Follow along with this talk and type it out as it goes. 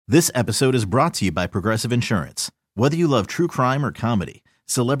This episode is brought to you by Progressive Insurance. Whether you love true crime or comedy,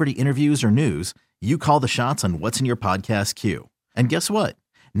 celebrity interviews or news, you call the shots on what's in your podcast queue. And guess what?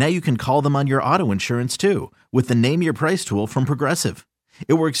 Now you can call them on your auto insurance too with the Name Your Price tool from Progressive.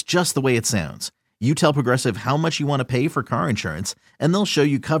 It works just the way it sounds. You tell Progressive how much you want to pay for car insurance, and they'll show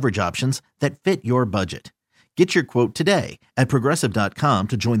you coverage options that fit your budget. Get your quote today at Progressive.com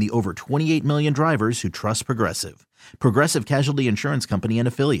to join the over 28 million drivers who trust Progressive. Progressive Casualty Insurance Company and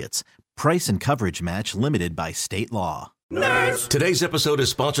Affiliates. Price and coverage match limited by state law. Nerds! Today's episode is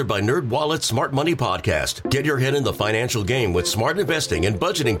sponsored by NerdWallet's Smart Money Podcast. Get your head in the financial game with smart investing and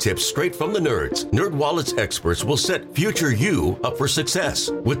budgeting tips straight from the nerds. NerdWallet's experts will set future you up for success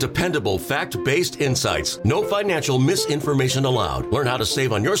with dependable, fact-based insights. No financial misinformation allowed. Learn how to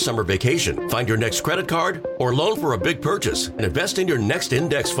save on your summer vacation, find your next credit card, or loan for a big purchase, and invest in your next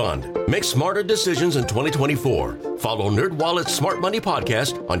index fund. Make smarter decisions in 2024. Follow NerdWallet's Smart Money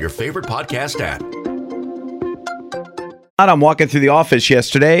Podcast on your favorite podcast app. I'm walking through the office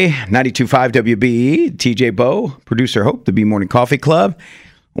yesterday, 92.5 WBE, TJ Bowe, producer Hope, the B Morning Coffee Club.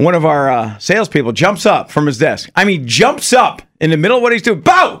 One of our salespeople jumps up from his desk. I mean, jumps up in the middle of what he's doing.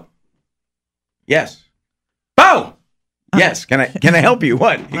 Bowe! Yes. Bowe! Yes. Can I help you?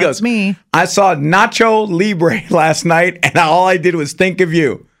 What? He goes, me. I saw Nacho Libre last night, and all I did was think of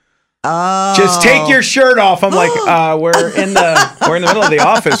you. Oh. Just take your shirt off. I'm like, we're in the middle of the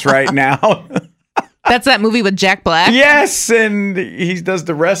office right now. That's that movie with Jack Black? Yes, and he does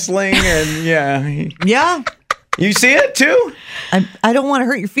the wrestling, and yeah. Yeah. You see it, too? I don't want to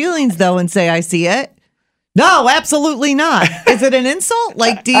hurt your feelings, though, and say I see it. No, absolutely not. Is it an insult?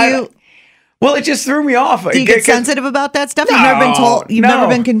 Like, do you... Well, it just threw me off. Do you get sensitive about that stuff? No, You've never been told... You've never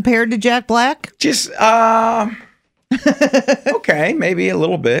been compared to Jack Black? Just, okay, maybe a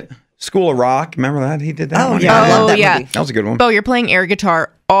little bit. School of Rock, remember that? He did that one? Yeah, I love that yeah. movie. That was a good one. Bo, you're playing air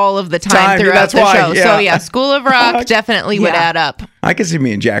guitar all of the time throughout that's the why, show. yeah. So, yeah, School of Rock definitely would add up. I could see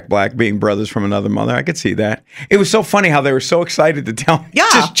me and Jack Black being brothers from another mother. I could see that. It was so funny how they were so excited to tell me,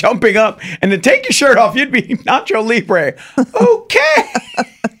 just jumping up, and then take your shirt off, you'd be Nacho Libre. Okay.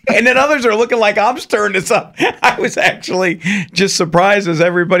 And then others are looking like I'm stirring this up. I was actually just surprised as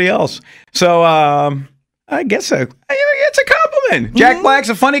everybody else. So, I guess it's a compliment. Jack Black's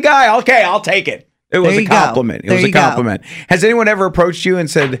a funny guy. Okay, I'll take it. It was a compliment. It was a compliment. Has anyone ever approached you and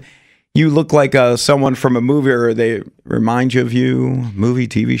said, you look like someone from a movie, or they remind you of you, movie,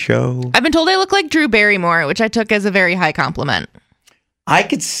 TV show? I've been told I look like Drew Barrymore, which I took as a very high compliment. I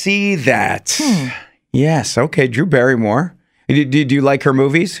could see that. Yes. Okay. Drew Barrymore. Did you like her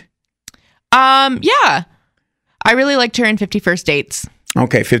movies? Yeah. I really liked her in 50 First Dates.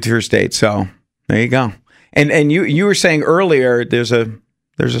 Okay. 50 First Dates. So there you go. And you were saying earlier, there's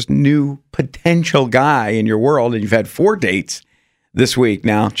this new potential guy in your world, and you've had 4 dates this week.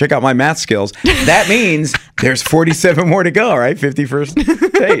 Now, check out my math skills. That means there's 47 more to go, right?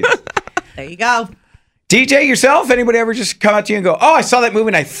 51st dates. There you go. DJ, yourself, anybody ever just come up to you and go, oh, I saw that movie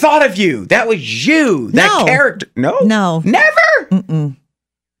and I thought of you. That was you. That character. No? No. Never? Mm-mm.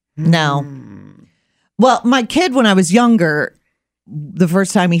 No. Well, my kid, when I was younger, the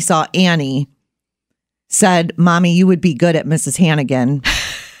first time he saw Annie, said, Mommy, you would be good at Mrs. Hannigan.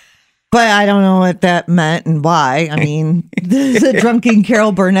 But I don't know what that meant and why. I mean, the drunken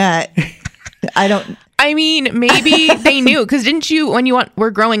Carol Burnett. I mean, maybe they knew, because didn't you, when you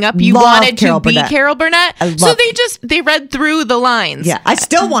were growing up, you wanted to be Carol Burnett? So they read through the lines. Yeah, I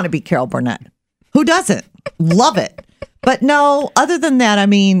still want to be Carol Burnett. Who doesn't? Love it. But no, other than that, I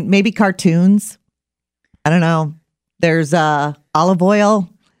mean, maybe cartoons. I don't know. There's olive oil.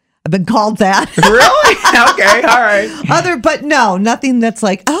 I've been called that. Really? Okay, all right. But no, nothing that's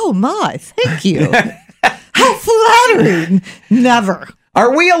like, oh my, thank you. How flattering. Never.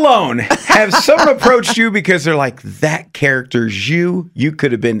 Are we alone? Have someone approached you because they're like, that character's you? You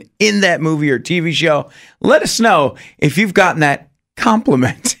could have been in that movie or TV show. Let us know if you've gotten that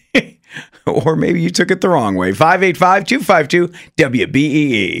compliment. Or maybe you took it the wrong way.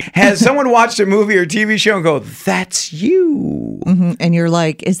 585-252-WBEE. Has someone watched a movie or TV show and go, that's you? Mm-hmm. And you're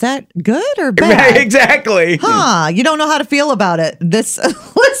like, is that good or bad? Exactly. You don't know how to feel about it. This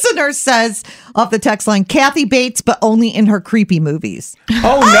listener says off the text line, Kathy Bates, but only in her creepy movies.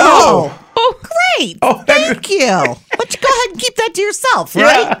 Oh, no. Oh, great. Thank you. Why don't you go ahead and keep that to yourself,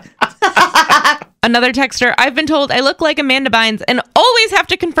 right? Yeah. Another texter, I've been told I look like Amanda Bynes and always have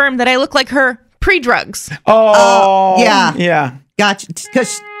to confirm that I look like her pre-drugs. Oh, yeah. Gotcha.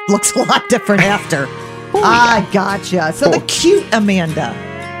 Because she looks a lot different after. Gotcha. So the cute Amanda.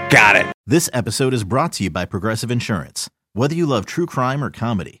 Got it. This episode is brought to you by Progressive Insurance. Whether you love true crime or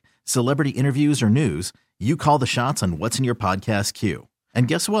comedy, celebrity interviews or news, you call the shots on what's in your podcast queue. And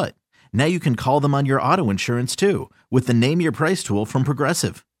guess what? Now you can call them on your auto insurance too with the Name Your Price tool from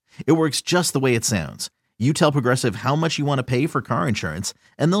Progressive. It works just the way it sounds. You tell Progressive how much you want to pay for car insurance,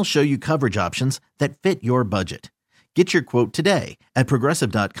 and they'll show you coverage options that fit your budget. Get your quote today at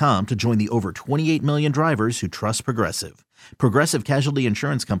Progressive.com to join the over 28 million drivers who trust Progressive. Progressive Casualty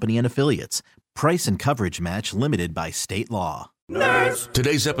Insurance Company and Affiliates. Price and coverage match limited by state law. Nerds!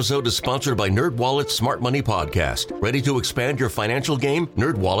 Today's episode is sponsored by NerdWallet's Smart Money Podcast. Ready to expand your financial game?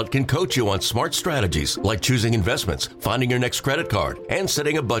 NerdWallet can coach you on smart strategies like choosing investments, finding your next credit card, and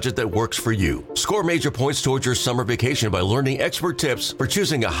setting a budget that works for you. Score major points towards your summer vacation by learning expert tips for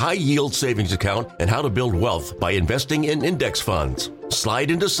choosing a high-yield savings account and how to build wealth by investing in index funds.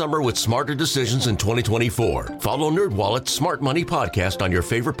 Slide into summer with smarter decisions in 2024. Follow NerdWallet's Smart Money Podcast on your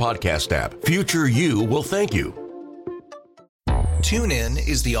favorite podcast app. Future you will thank you. TuneIn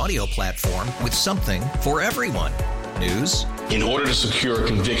is the audio platform with something for everyone. News. In order to secure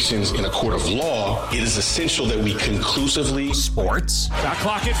convictions in a court of law, it is essential that we conclusively. Sports. Shot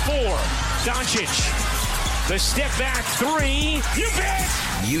clock at 4. Doncic. The step back 3. You bet.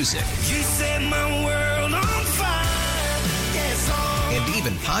 Music. You set my world on fire. Yes, and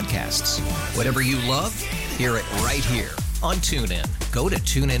even podcasts. Whatever you love, hear it right here on TuneIn. Go to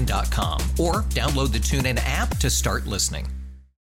TuneIn.com or download the TuneIn app to start listening.